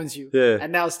comes and joins you. Yeah.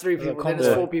 And now it's 3 people, then it's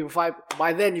combo. 4 people, 5.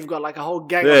 By then you've got like a whole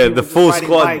gang Yeah, of people the just full riding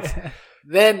squad. bikes.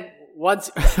 Then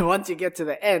once you get to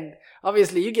the end,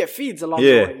 obviously you get feeds along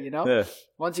Yeah. the way, you know? Yeah.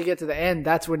 Once you get to the end,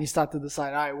 that's when you start to decide,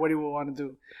 all right, what do we want to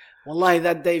do? Wallahi,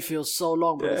 that day feels so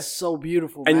long, but it's so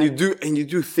beautiful, And man. you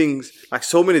do things, like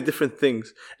so many different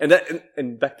things.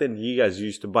 And back then you guys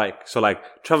used to bike. So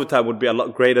like travel time would be a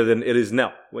lot greater than it is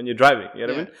now when you're driving. You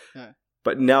know what I mean? Yeah.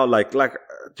 But now like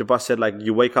Jabbar said, like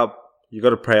you wake up, you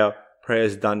go to prayer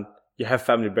is done. You have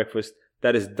family breakfast,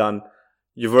 that is done.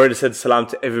 You've already said salam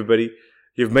to everybody.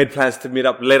 You've made plans to meet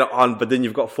up later on, but then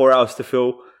you've got 4 hours to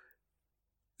fill.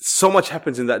 So much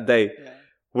happens in that day. Yeah.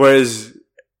 Whereas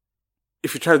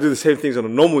if you try to do the same things on a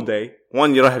normal day,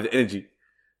 one, you don't have the energy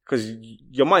because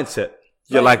your mindset.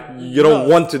 You're like, you don't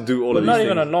want to do all of these not things.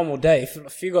 even a normal day.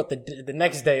 If you got the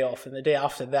next day off and the day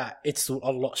after that, it's a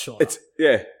lot shorter.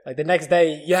 Yeah. Like the next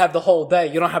day, you have the whole day.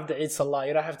 You don't have the Eid Salah.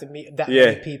 You don't have to meet that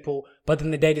many people. But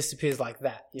then the day disappears like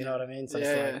that. You know what I mean? So it's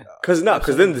like,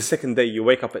 Because then the second day you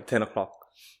wake up at 10 o'clock.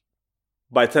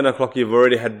 By 10 o'clock, you've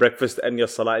already had breakfast and your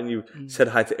salah and you said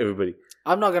hi to everybody.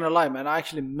 I'm not going to lie, man. I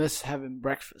actually miss having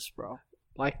breakfast, bro.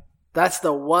 Like, that's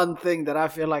the one thing that I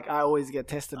feel like I always get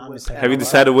tested with. Have you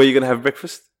decided where you're going to have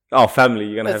breakfast? Oh, family.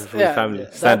 You're going to have it for your family.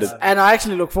 Standard. And I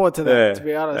actually look forward to that, Yeah, to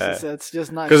be honest. yeah. It's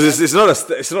just nice. Because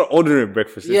it's not ordinary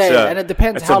breakfast. Yeah, and it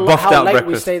depends it's a how buffed out late we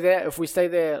breakfast. stay there. If we stay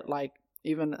there, like,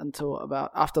 even until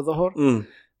about after Dhuhr,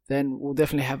 then we'll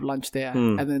definitely have lunch there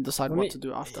and then decide what to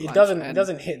do after lunch. It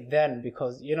doesn't hit then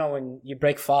because, you know, when you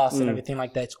break fast and everything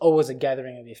like that, it's always a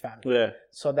gathering of your family. Yeah.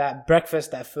 So that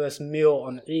breakfast, that first meal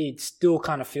on Eid still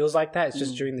kind of feels like that. It's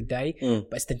just during the day.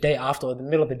 But it's the day after or the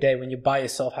middle of the day when you're by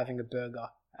yourself having a burger.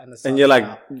 And you're like,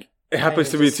 out. it happens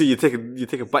to me too. You take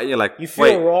a bite and you're like, You feel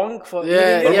wait. wrong for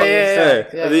Yeah. And then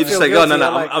You you're just feel like, oh, guilty,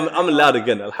 no, like, I'm allowed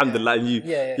again. Alhamdulillah. And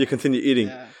you continue eating.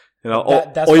 Yeah. You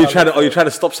know, That's or you what I try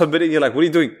to stop somebody and you're like, what are you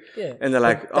doing? Yeah. And they're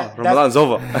like, That- Ramadan's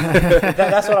over.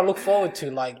 That's what I look forward to,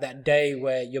 like that day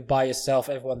where you're by yourself,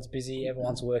 everyone's busy,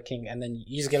 everyone's working, and then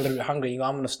you just get a little bit hungry. You go,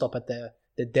 I'm going to stop at the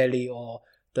deli or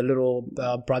the little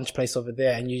brunch place over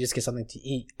there, and you just get something to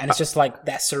eat. And it's just like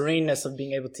that sereneness of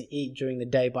being able to eat during the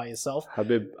day by yourself.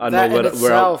 Habib, I that know in where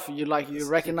itself, you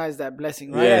recognize that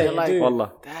blessing, right? Yeah, You're you like, do.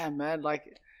 Wallah. damn, man, like,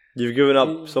 You've given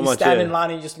up so you much. stand Yeah. in line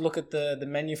and you just look at the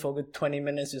menu for a good 20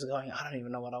 minutes, just going, I don't even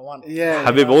know what I want. yeah.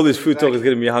 Habib, all this food talk is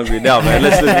getting me hungry now, man.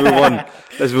 Let's move on.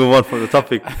 Let's move on from the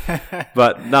topic.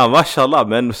 But no, mashallah,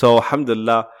 man. So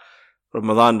alhamdulillah,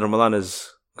 Ramadan has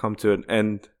come to an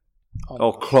end,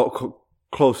 or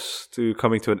close to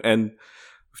coming to an end.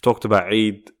 We've talked about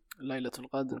Eid. Laylatul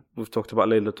Qadr. We've talked about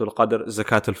Laylatul Qadr,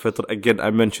 Zakat al-Fitr. Again,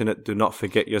 I mention it. Do not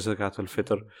forget your Zakat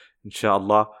al-Fitr,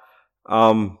 inshallah.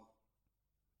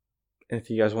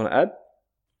 Anything you guys want to add?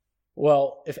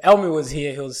 Well, if Elmi was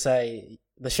here, he'll say,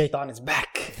 the shaitan is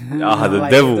back. The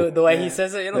Like, devil. The way he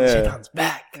says it, the shaitan's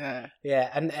back. Yeah. Yeah,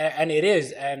 and it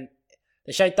is. And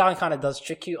the shaitan kind of does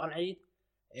trick you on Eid.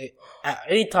 At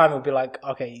Eid time, it'll be like,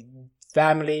 okay,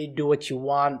 family, do what you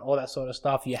want, all that sort of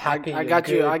stuff. You're happy. I you're got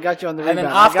you. good. I got you on the And rebound.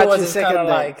 then I got afterwards, you it's second kind of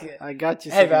day. like, I got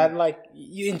you. hey man, like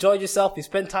you enjoyed yourself. You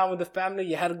spent time with the family.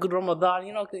 You had a good Ramadan.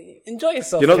 You know, enjoy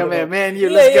yourself. You know- Come here, man. Yeah,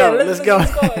 Let's go.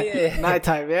 Let's go. Yeah.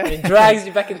 Nighttime, yeah. It drags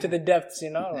you back into the depths.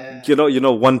 You know. Like, You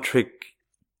know, one trick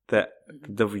that the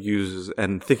devil uses,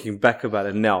 and thinking back about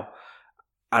it now,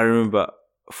 I remember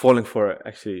falling for it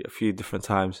actually a few different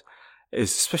times,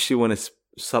 is especially when it's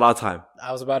Salah time.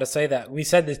 I was about to say that. We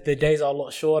said that the days are a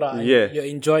lot shorter. And Yeah. You're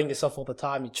enjoying yourself all the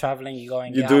time. You're traveling. You're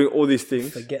going. You're out. doing all these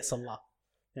things. Forget Salah.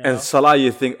 You And know? Salah,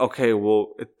 you think, okay,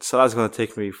 well, Salah's going to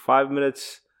take me 5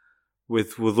 minutes.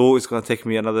 With wudu, it's going to take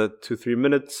me another 2-3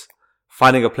 minutes.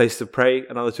 Finding a place to pray,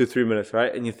 another 2-3 minutes,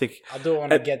 right? And you think, I'll do it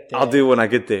when I get there. I'll do it when I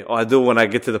get there. Or I'll do it when I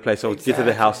get to the place, or get to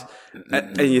the house.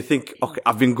 And you think, okay,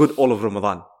 I've been good all of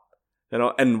Ramadan. You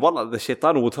know, and wallah, the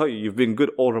shaitan will tell you, you've been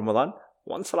good all Ramadan.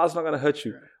 One Salah's not going to hurt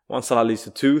you. One Salah leads to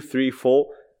 2, 3, 4,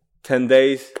 10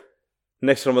 days.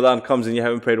 Next Ramadan comes and you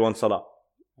haven't prayed one Salah.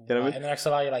 You know what I mean? And the next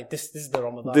Salah, you're like, this is the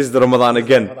Ramadan. This is the Ramadan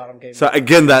again. Ramadan I'm getting So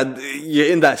again, that you're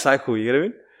in that cycle. You know what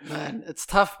I mean? Man, it's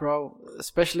tough, bro.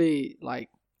 Especially like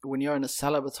when you're in a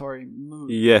celebratory mood.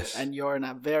 Yes. And you're in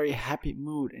a very happy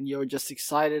mood and you're just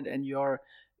excited and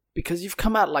because you've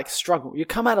come out like struggle. You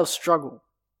come out of struggle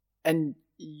and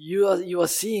you are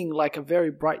seeing like a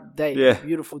very bright day, Yeah. a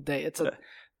beautiful day. It's a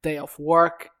day of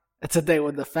work. It's a day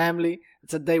with the family.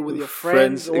 It's a day with your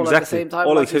friends, all at the same time.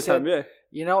 All like at the you same time, said. yeah.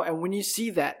 You know, and when you see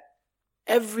that,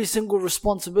 every single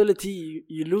responsibility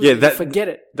you lose, Yeah, it, you forget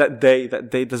it. That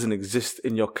day doesn't exist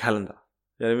in your calendar.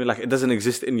 You know what I mean? Like, it doesn't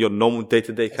exist in your normal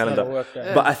day-to-day It's not calendar. a work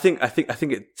day. But I think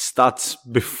it starts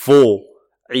before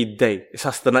Eid day. It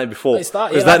starts the night before. It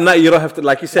start- Because yeah, that night you don't have to,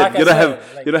 like you said, like I you don't said,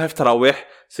 have like- you don't have Tarawih.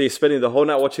 So you're spending the whole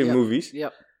night watching Yep. movies.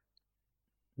 Yep.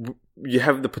 You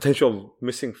have the potential of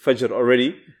missing Fajr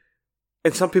already.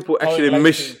 And some people actually late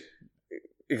miss too.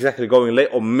 exactly going late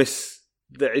or miss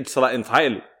the Eid Salah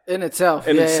entirely. In itself.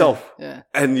 In yeah, itself. Yeah.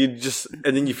 And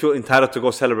then you feel entitled to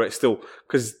go celebrate still.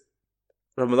 Because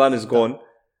Ramadan is gone.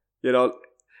 You know,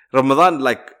 Ramadan,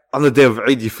 like, on the day of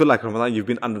Eid, you feel like Ramadan, you've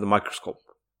been under the microscope.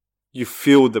 You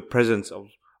feel the presence of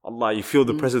Allah. You feel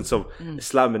the presence of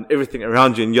Islam and everything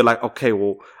around you. And you're like, okay,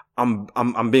 well,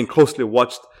 I'm being closely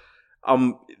watched.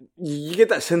 You get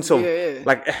that sense of,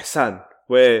 like, ihsan,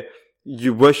 where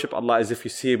you worship Allah as if you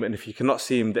see Him. And if you cannot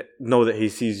see Him, know that He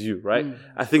sees you, right?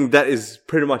 I think that is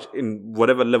pretty much in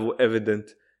whatever level evident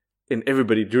in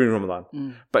everybody during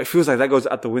Ramadan. But it feels like that goes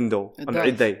out the window on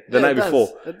Eid day, the night before.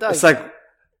 It does. It's like,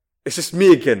 it's just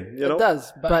me again, you know? It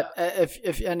does. But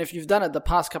if you've done it the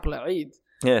past couple of Eid,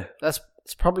 Yeah,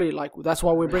 it's probably like, that's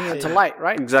why we're bringing it to light,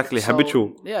 right? exactly. So,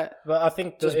 Habitual. Yeah. But I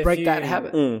think Just if break that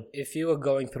habit. If you were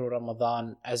going through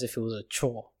Ramadan as if it was a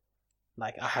chore,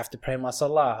 like I have to pray my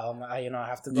salah, I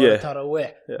have to go to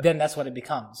Tarawih, then that's what it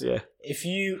becomes. Yeah. If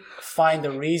you find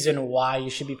the reason why you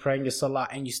should be praying your salah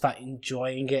and you start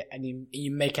enjoying it and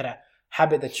you make it a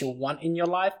habit that you want in your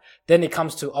life, then it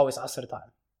comes to, it's Asr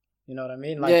time. You know what I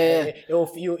mean? Like,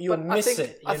 you'll miss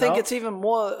it. I think it's even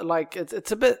more like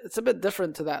it's a bit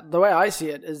different to that. The way I see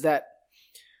it is that,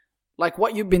 like,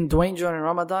 what you've been doing during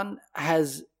Ramadan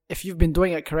if you've been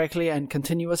doing it correctly and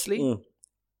continuously,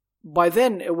 by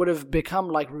then it would have become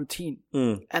like routine.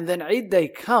 And then Eid day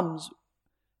comes,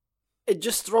 it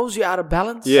just throws you out of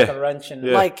balance. Yeah. like a wrench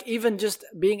in Like, even just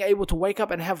being able to wake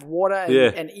up and have water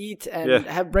and eat and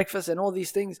have breakfast and all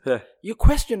these things, you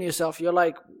question yourself. You're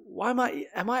like, why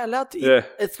am I allowed to eat? Yeah.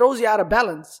 It throws you out of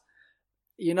balance,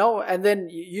 and then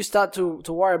you start to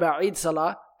worry about Eid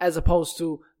Salah as opposed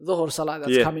to Dhuhr Salah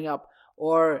that's coming up,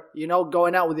 or,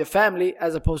 going out with your family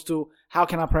as opposed to, how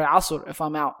can I pray Asr if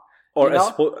I'm out? Or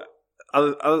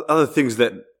other things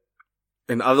that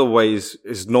in other ways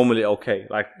is normally okay,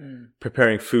 like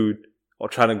preparing food or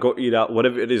trying to go eat out,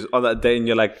 whatever it is on that day, and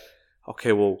you're like,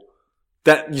 okay, well,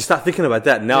 that you start thinking about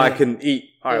that. Now I can eat.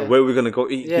 All right, where are we going to go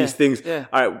eat these things? Yeah.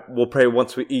 All right, we'll pray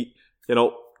once we eat.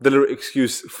 The little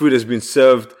excuse, food has been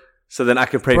served, so then I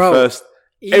can pray first.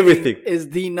 Eating Everything is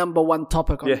the number one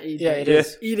topic on Eid. Yeah, it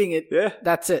is. Eating it,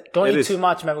 that's it. Don't It eat is. too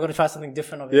much, man. We're going to try something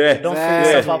different over Yeah. here. Don't fill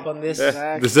Exactly. yourself up on this.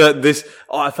 Exactly. Dessert, this.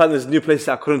 Oh, I found this new place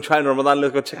that I couldn't try in Ramadan.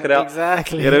 Let's go check it out.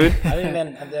 Exactly. You know what I mean?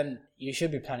 I think then you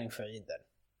should be planning for Eid then.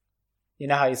 You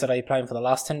know how you said, are you planning for the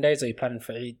last 10 days or are you planning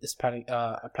for Eid?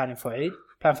 Planning for Eid?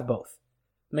 Plan for both.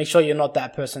 Make sure you're not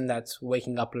that person that's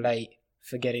waking up late,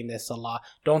 forgetting their salah.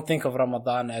 Don't think of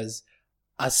Ramadan as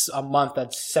a month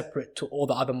that's separate to all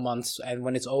the other months, and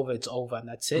when it's over and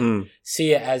that's it.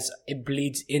 See it as it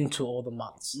bleeds into all the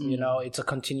months. It's a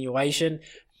continuation.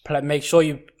 Make sure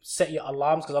you set your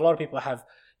alarms, because a lot of people have,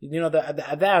 the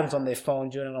adhans on their phone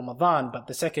during Ramadan, but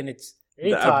the second it's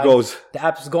Eid The app time, goes. the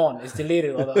app's gone, it's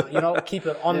deleted, or keep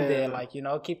it on there,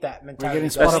 keep that mentality.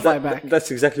 getting going. Spotify back.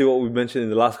 That's exactly what we mentioned in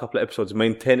the last couple of episodes,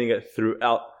 maintaining it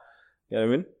throughout. You know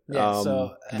what I mean? Yeah,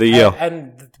 so the year.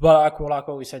 and like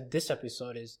what we said this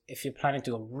episode is, if you're planning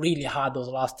to go really hard those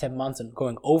last 10 months and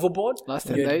going overboard, Last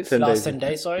 10 you're- days? 10 last days. 10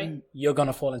 days, sorry, you're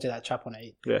gonna fall into that trap on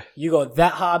Eid. Yeah. You go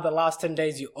that hard the last 10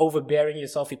 days, you're overbearing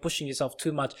yourself, you're pushing yourself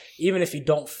too much. Even if you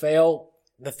don't fail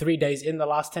the 3 days in the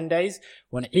last 10 days,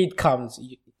 when Eid comes,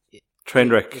 Train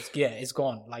wreck. it's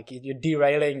gone. Like, you're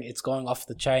derailing, it's going off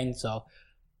the chain. So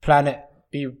plan it,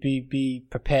 be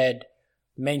prepared,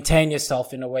 maintain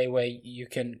yourself in a way where you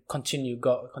can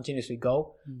continuously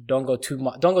go. Don't go too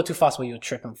much, don't go too fast where you're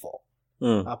tripping for.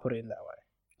 I'll put it in that way.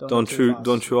 Don't go too chew. fast.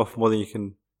 Don't chew off more than you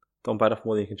can. Don't bite off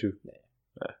more than you can chew.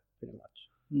 Pretty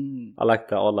much. I like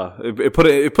that. Allah. It put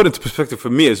into perspective for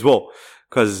me as well,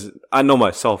 because I know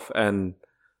myself, and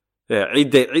Eid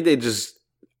day just,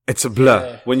 it's a blur.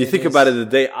 Yeah, when you it think is. about it the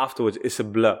day afterwards, it's a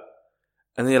blur.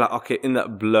 And then you're like, okay, in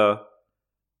that blur,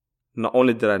 not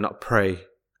only did I not pray,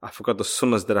 I forgot the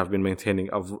sunnahs that I've been maintaining.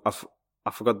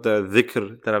 I forgot the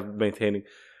dhikr that I've been maintaining.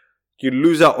 You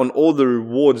lose out on all the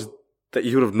rewards that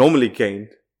you would have normally gained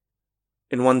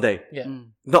in one day. Yeah,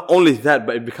 Not only that,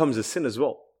 but it becomes a sin as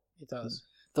well. it does.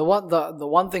 The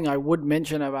one thing I would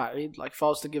mention about Eid, like if I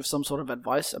was to give some sort of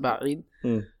advice about Eid,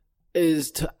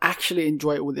 is to actually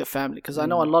enjoy it with your family. Because I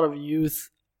know a lot of youth,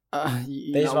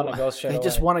 they just want to go straight They away.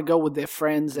 just want to go with their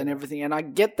friends and everything, and I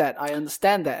get that, I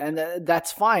understand that, and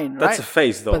that's fine. That's right? a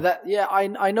phase, though. But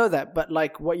I know that. But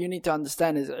like, what you need to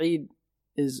understand is Eid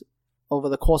is over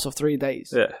the course of 3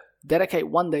 days. Yeah. Dedicate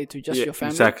one day to just your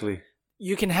family. Exactly.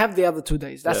 You can have the other 2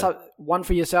 days. That's how, one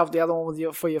for yourself, the other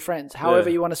one for your friends. However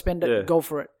you want to spend it, go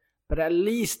for it. But at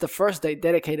least the first day,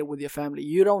 dedicate it with your family.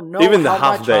 You don't know even the how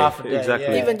half much, day,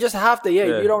 exactly. even just half the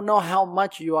you don't know how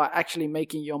much you are actually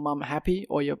making your mum happy,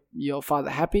 or your father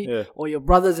happy, or your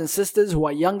brothers and sisters who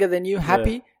are younger than you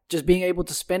happy. Just being able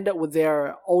to spend it with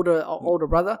their older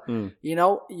brother. You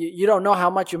know, you don't know how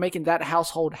much you're making that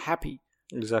household happy.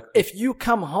 Exactly. If you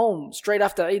come home straight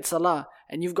after Eid Salah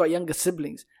and you've got younger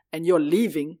siblings and you're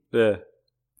leaving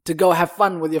to go have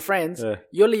fun with your friends,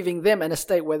 you're leaving them in a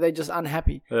state where they're just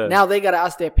unhappy. Now they got to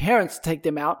ask their parents to take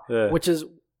them out, which is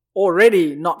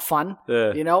already not fun,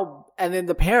 you know, and then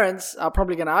the parents are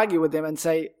probably going to argue with them and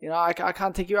say, you know, I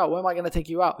can't take you out. Where am I going to take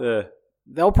you out?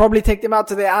 They'll probably take them out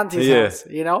to their auntie's house,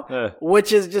 you know,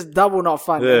 which is just double not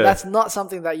fun. And that's not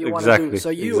something that you want to do. So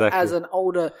you as an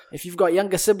older, if you've got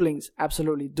younger siblings,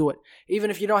 absolutely do it. Even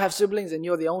if you don't have siblings and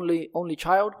you're the only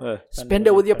child, spend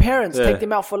it with your parents. Take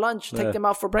them out for lunch, take them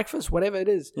out for breakfast, whatever it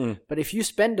is. But if you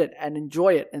spend it and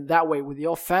enjoy it in that way with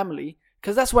your family,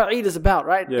 because that's what Eid is about,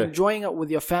 right? Enjoying it with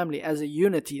your family as a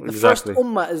unity. The first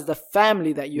ummah is the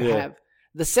family that you have.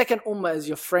 The second ummah is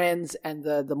your friends and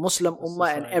the Muslim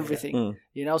ummah and everything,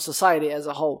 you know, society as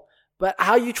a whole. But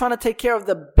how are you trying to take care of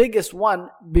the biggest one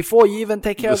before you even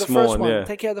take care of the first one?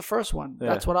 Take care of the first one.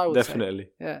 That's what I would say. Definitely.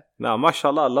 Yeah. Now,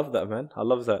 mashallah, I love that, man. I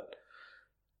love that.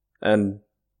 And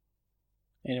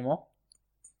any more?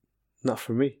 Not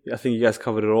for me. I think you guys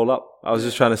covered it all up. I was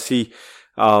just trying to see.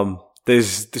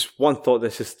 There's this one thought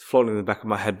that's just floating in the back of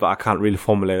my head, but I can't really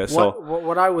formulate it.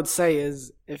 What I would say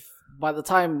is, if by the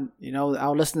time, you know,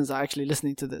 our listeners are actually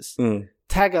listening to this,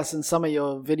 tag us in some of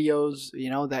your videos, you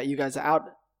know, that you guys are out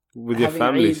with your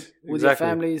families, with your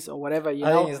families or whatever, you I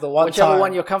know, think it's the one whichever time.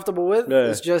 one you're comfortable with.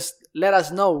 It's just let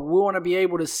us know. We want to be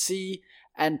able to see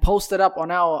and post it up on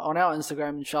our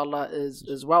Instagram, inshallah,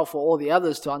 as well, for all the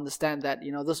others to understand that,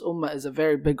 you know, this ummah is a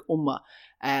very big ummah,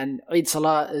 and Eid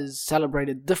Salah is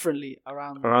celebrated differently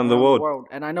around the world.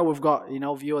 And I know we've got, you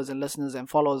know, viewers and listeners and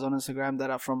followers on Instagram that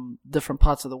are from different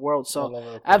parts of the world.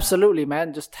 So absolutely,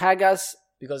 man, just tag us.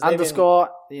 Because underscore,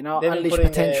 you know, unleash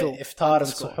potential. Iftar and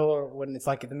suhoor when it's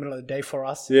like in the middle of the day for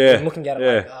us. Yeah. We're looking at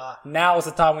it like, now is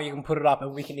the time where you can put it up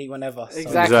and we can eat whenever. So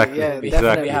Exactly. Yeah,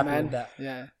 definitely, happy man. with that.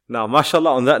 Yeah. Now,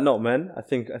 mashallah, on that note, man, I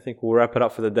think we'll wrap it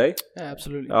up for the day. Yeah,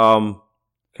 absolutely.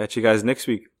 Catch you guys next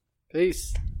week.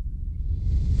 Peace.